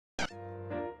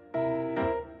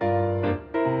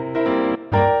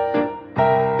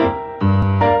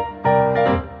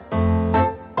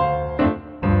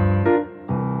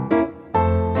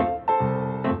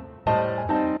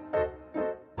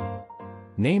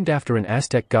Named after an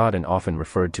Aztec god and often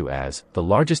referred to as the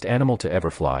largest animal to ever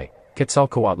fly,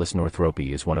 Quetzalcoatlus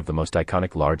northropi is one of the most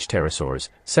iconic large pterosaurs,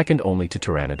 second only to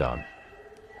Pteranodon.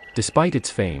 Despite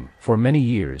its fame, for many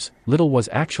years, little was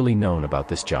actually known about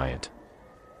this giant.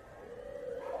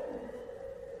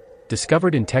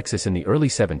 Discovered in Texas in the early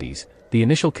 70s, the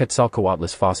initial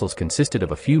Quetzalcoatlus fossils consisted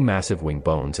of a few massive wing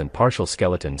bones and partial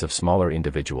skeletons of smaller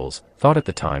individuals, thought at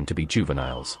the time to be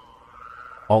juveniles.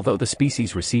 Although the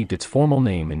species received its formal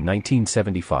name in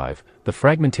 1975, the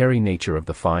fragmentary nature of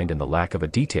the find and the lack of a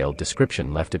detailed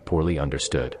description left it poorly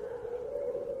understood.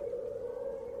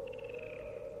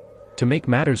 To make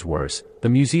matters worse, the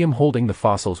museum holding the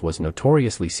fossils was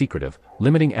notoriously secretive,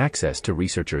 limiting access to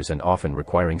researchers and often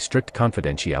requiring strict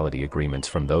confidentiality agreements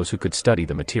from those who could study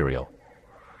the material.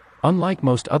 Unlike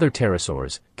most other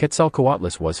pterosaurs,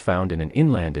 Quetzalcoatlus was found in an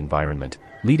inland environment,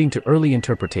 leading to early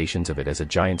interpretations of it as a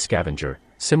giant scavenger,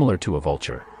 similar to a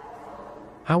vulture.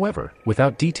 However,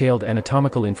 without detailed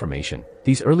anatomical information,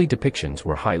 these early depictions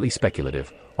were highly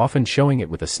speculative, often showing it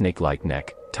with a snake-like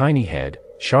neck, tiny head,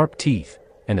 sharp teeth,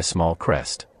 and a small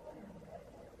crest.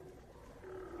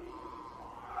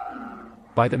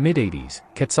 By the mid-80s,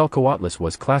 Quetzalcoatlus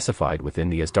was classified within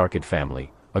the Azhdarchid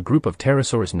family, a group of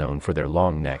pterosaurs known for their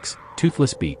long necks,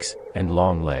 toothless beaks, and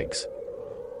long legs.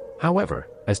 However,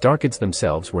 Azhdarchids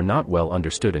themselves were not well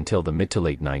understood until the mid to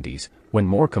late 90s, when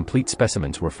more complete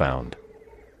specimens were found.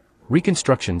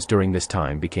 Reconstructions during this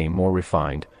time became more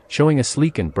refined, showing a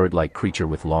sleek and bird-like creature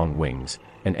with long wings,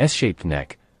 an S-shaped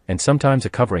neck, and sometimes a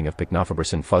covering of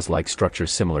pycnofibrous and fuzz-like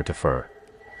structures similar to fur.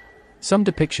 Some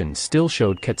depictions still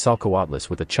showed Quetzalcoatlus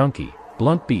with a chunky,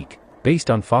 blunt beak, based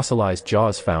on fossilized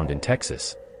jaws found in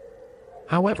Texas.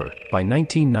 However, by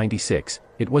 1996,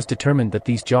 it was determined that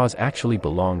these jaws actually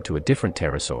belonged to a different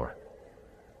pterosaur.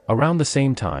 Around the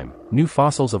same time, new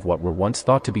fossils of what were once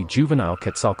thought to be juvenile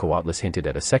Quetzalcoatlus hinted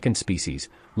at a second species,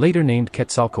 later named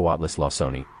Quetzalcoatlus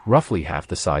lawsoni, roughly half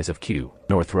the size of Q.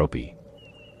 northropi.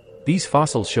 These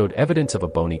fossils showed evidence of a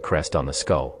bony crest on the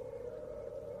skull.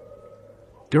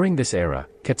 During this era,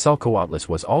 Quetzalcoatlus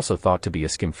was also thought to be a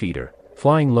skim feeder,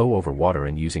 flying low over water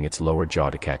and using its lower jaw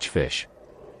to catch fish.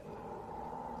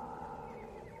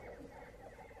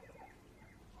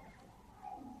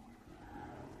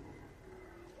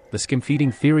 The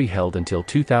skim-feeding theory held until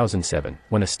 2007,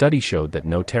 when a study showed that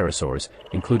no pterosaurs,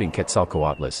 including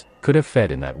Quetzalcoatlus, could have fed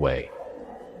in that way.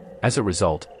 As a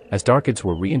result, Azhdarchids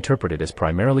were reinterpreted as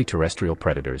primarily terrestrial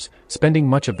predators, spending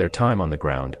much of their time on the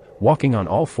ground, walking on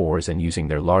all fours and using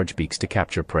their large beaks to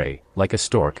capture prey, like a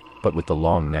stork, but with the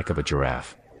long neck of a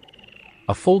giraffe.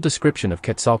 A full description of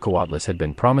Quetzalcoatlus had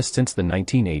been promised since the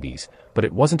 1980s, but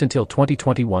it wasn't until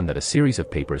 2021 that a series of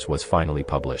papers was finally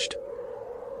published.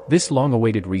 This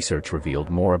long-awaited research revealed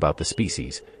more about the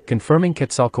species, confirming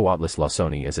Quetzalcoatlus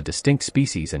lawsoni as a distinct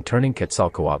species and turning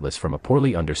Quetzalcoatlus from a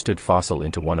poorly understood fossil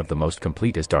into one of the most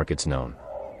complete Azhdarchids known.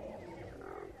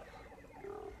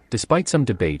 Despite some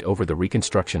debate over the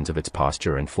reconstructions of its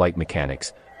posture and flight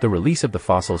mechanics, the release of the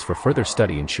fossils for further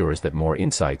study ensures that more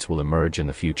insights will emerge in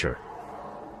the future.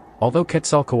 Although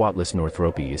Quetzalcoatlus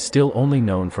northropi is still only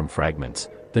known from fragments,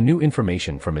 the new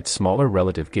information from its smaller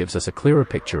relative gives us a clearer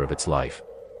picture of its life.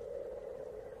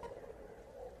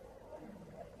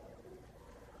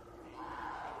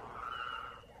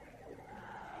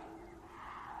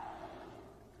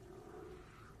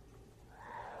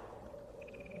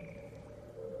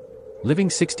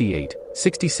 Living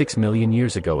 66 million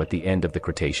years ago at the end of the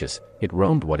Cretaceous, it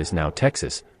roamed what is now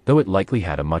Texas, though it likely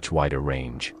had a much wider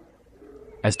range.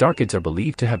 Azhdarchids are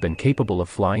believed to have been capable of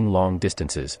flying long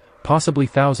distances, possibly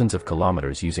thousands of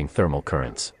kilometers using thermal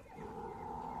currents.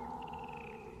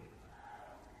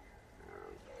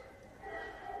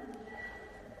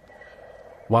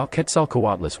 While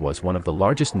Quetzalcoatlus was one of the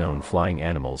largest known flying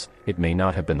animals, it may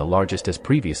not have been the largest as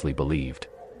previously believed.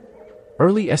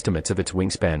 Early estimates of its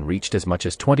wingspan reached as much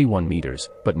as 21 meters,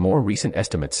 but more recent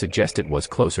estimates suggest it was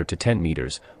closer to 10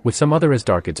 meters, with some other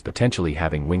Azhdarchids potentially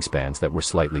having wingspans that were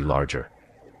slightly larger.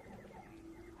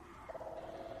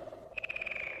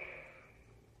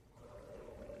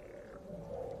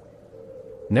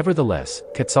 Nevertheless,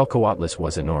 Quetzalcoatlus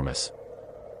was enormous.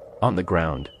 On the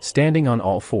ground, standing on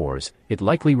all fours, it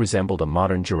likely resembled a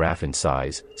modern giraffe in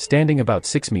size, standing about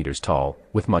 6 meters tall,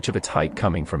 with much of its height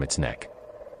coming from its neck.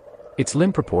 Its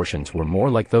limb proportions were more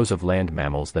like those of land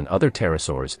mammals than other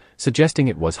pterosaurs, suggesting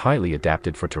it was highly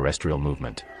adapted for terrestrial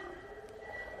movement.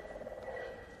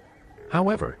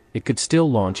 However, it could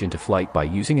still launch into flight by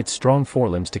using its strong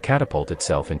forelimbs to catapult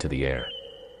itself into the air.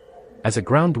 As a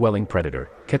ground-dwelling predator,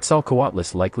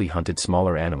 Quetzalcoatlus likely hunted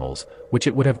smaller animals, which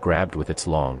it would have grabbed with its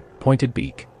long, pointed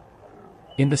beak.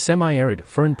 In the semi-arid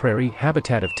fern prairie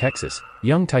habitat of Texas,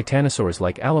 young titanosaurs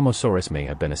like Alamosaurus may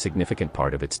have been a significant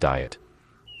part of its diet.